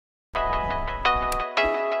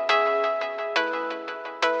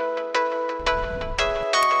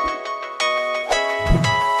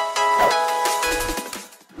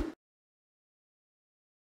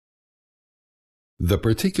The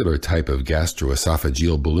particular type of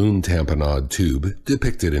gastroesophageal balloon tamponade tube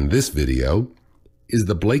depicted in this video is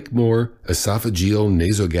the Blakemore esophageal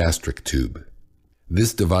nasogastric tube.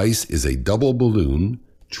 This device is a double balloon,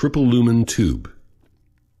 triple lumen tube.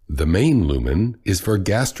 The main lumen is for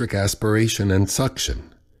gastric aspiration and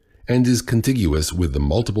suction and is contiguous with the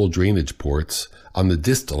multiple drainage ports on the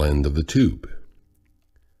distal end of the tube.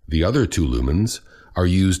 The other two lumens are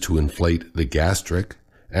used to inflate the gastric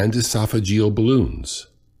and esophageal balloons.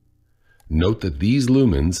 Note that these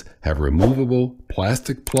lumens have removable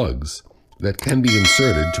plastic plugs that can be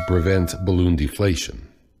inserted to prevent balloon deflation.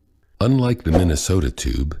 Unlike the Minnesota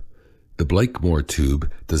tube, the Blakemore tube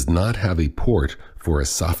does not have a port for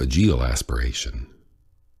esophageal aspiration.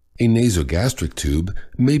 A nasogastric tube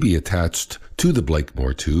may be attached to the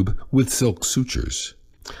Blakemore tube with silk sutures,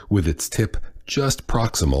 with its tip just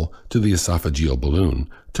proximal to the esophageal balloon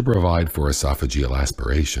to provide for esophageal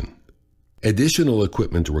aspiration. Additional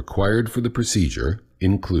equipment required for the procedure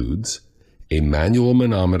includes a manual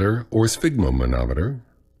manometer or sphygmomanometer,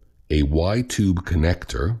 a Y-tube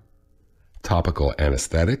connector, topical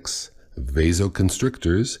anesthetics,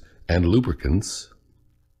 vasoconstrictors, and lubricants,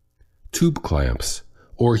 tube clamps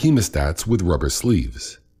or hemostats with rubber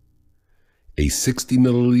sleeves, a 60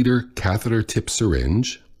 milliliter catheter tip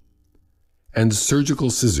syringe, and surgical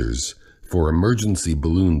scissors for emergency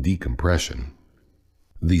balloon decompression.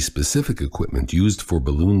 The specific equipment used for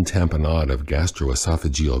balloon tamponade of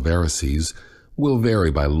gastroesophageal varices will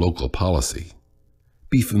vary by local policy.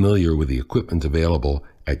 Be familiar with the equipment available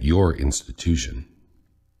at your institution.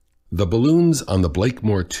 The balloons on the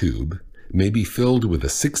Blakemore tube may be filled with a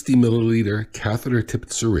 60 milliliter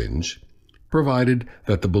catheter-tipped syringe, provided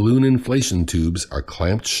that the balloon inflation tubes are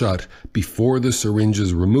clamped shut before the syringe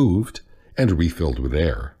is removed and refilled with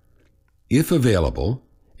air. If available,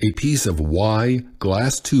 a piece of Y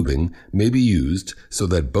glass tubing may be used so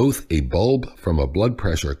that both a bulb from a blood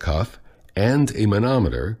pressure cuff and a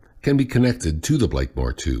manometer can be connected to the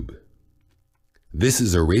Blakemore tube. This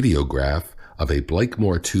is a radiograph of a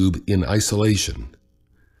Blakemore tube in isolation.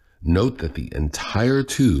 Note that the entire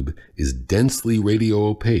tube is densely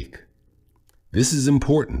radio-opaque. This is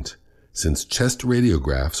important since chest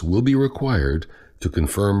radiographs will be required to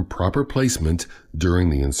confirm proper placement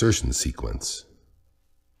during the insertion sequence.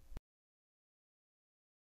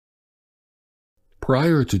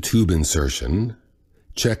 Prior to tube insertion,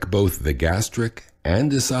 check both the gastric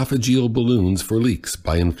and esophageal balloons for leaks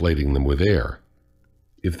by inflating them with air.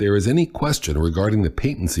 If there is any question regarding the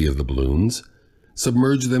patency of the balloons,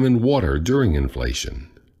 submerge them in water during inflation.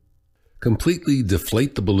 Completely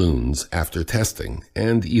deflate the balloons after testing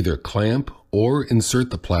and either clamp or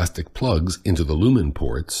insert the plastic plugs into the lumen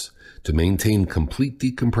ports to maintain complete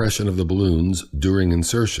decompression of the balloons during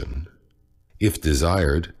insertion. If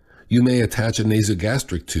desired, you may attach a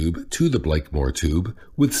nasogastric tube to the Blakemore tube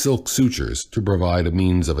with silk sutures to provide a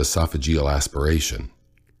means of esophageal aspiration.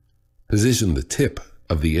 Position the tip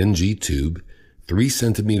of the NG tube 3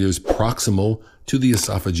 centimeters proximal to the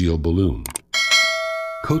esophageal balloon.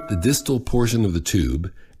 Coat the distal portion of the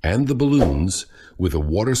tube and the balloons with a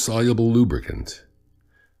water-soluble lubricant.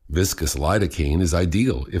 Viscous lidocaine is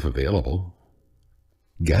ideal if available.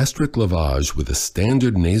 Gastric lavage with a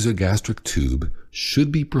standard nasogastric tube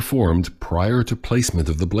should be performed prior to placement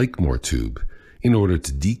of the Blakemore tube in order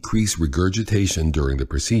to decrease regurgitation during the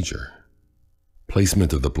procedure.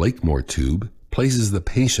 Placement of the Blakemore tube places the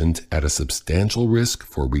patient at a substantial risk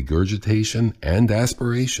for regurgitation and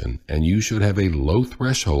aspiration, and you should have a low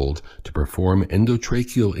threshold to perform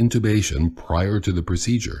endotracheal intubation prior to the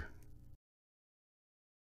procedure.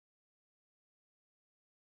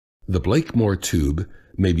 The Blakemore tube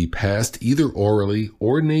may be passed either orally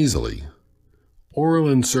or nasally. Oral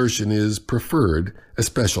insertion is preferred,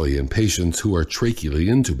 especially in patients who are tracheally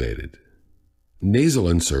intubated. Nasal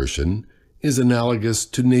insertion is analogous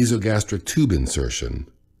to nasogastric tube insertion.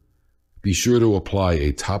 Be sure to apply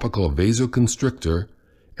a topical vasoconstrictor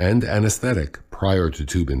and anesthetic prior to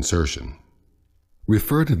tube insertion.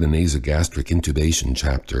 Refer to the nasogastric intubation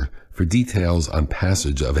chapter for details on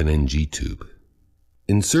passage of an NG tube.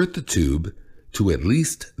 Insert the tube to at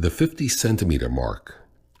least the 50 centimeter mark,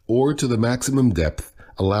 or to the maximum depth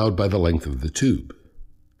allowed by the length of the tube.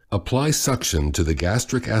 Apply suction to the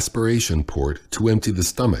gastric aspiration port to empty the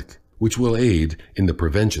stomach, which will aid in the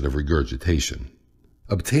prevention of regurgitation.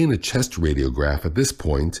 Obtain a chest radiograph at this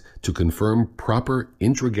point to confirm proper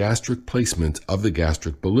intragastric placement of the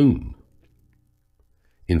gastric balloon.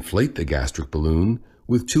 Inflate the gastric balloon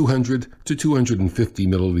with 200 to 250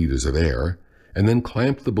 milliliters of air, and then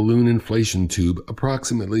clamp the balloon inflation tube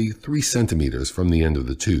approximately 3 centimeters from the end of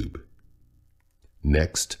the tube.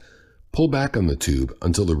 Next, Pull back on the tube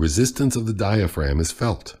until the resistance of the diaphragm is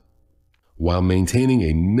felt. While maintaining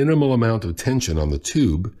a minimal amount of tension on the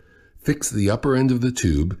tube, fix the upper end of the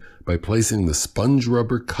tube by placing the sponge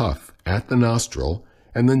rubber cuff at the nostril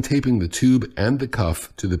and then taping the tube and the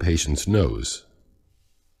cuff to the patient's nose.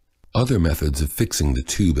 Other methods of fixing the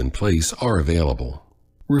tube in place are available.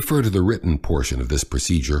 Refer to the written portion of this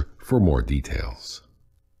procedure for more details.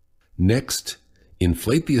 Next,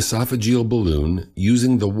 inflate the esophageal balloon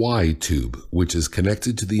using the Y tube, which is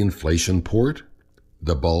connected to the inflation port,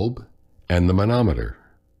 the bulb, and the manometer.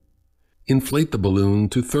 Inflate the balloon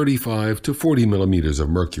to 35 to 40 millimeters of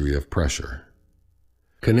mercury of pressure.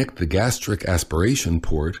 Connect the gastric aspiration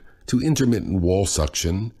port to intermittent wall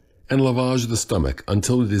suction and lavage the stomach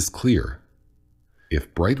until it is clear.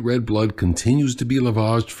 If bright red blood continues to be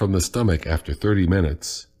lavaged from the stomach after 30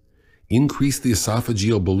 minutes, increase the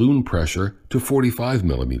esophageal balloon pressure to 45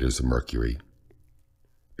 millimeters of mercury.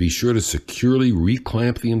 Be sure to securely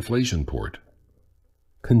reclamp the inflation port.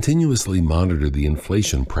 Continuously monitor the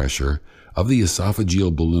inflation pressure of the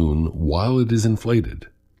esophageal balloon while it is inflated.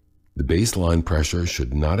 The baseline pressure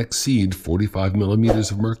should not exceed 45 millimeters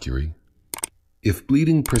of mercury. If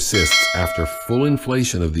bleeding persists after full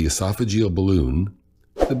inflation of the esophageal balloon,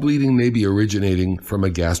 the bleeding may be originating from a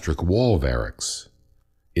gastric wall varix.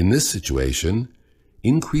 In this situation,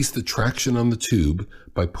 increase the traction on the tube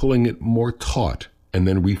by pulling it more taut and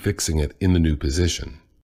then refixing it in the new position.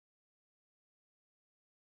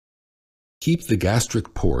 Keep the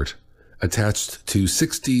gastric port attached to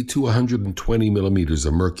 60 to 120 millimeters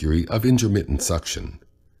of mercury of intermittent suction.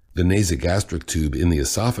 The nasogastric tube in the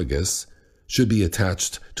esophagus should be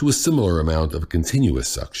attached to a similar amount of continuous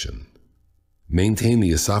suction. Maintain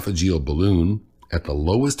the esophageal balloon at the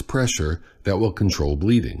lowest pressure that will control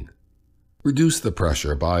bleeding. Reduce the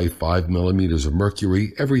pressure by 5 millimeters of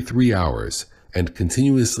mercury every 3 hours and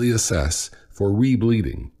continuously assess for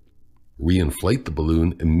rebleeding. Reinflate the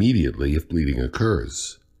balloon immediately if bleeding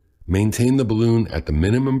occurs. Maintain the balloon at the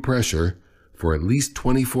minimum pressure for at least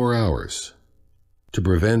 24 hours. To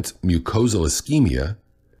prevent mucosal ischemia,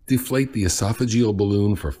 deflate the esophageal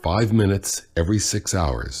balloon for 5 minutes every 6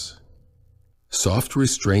 hours. Soft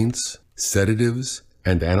restraints, sedatives,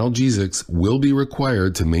 and analgesics will be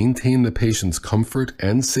required to maintain the patient's comfort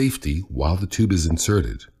and safety while the tube is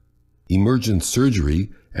inserted. Emergent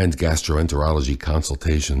surgery and gastroenterology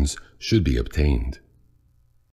consultations should be obtained.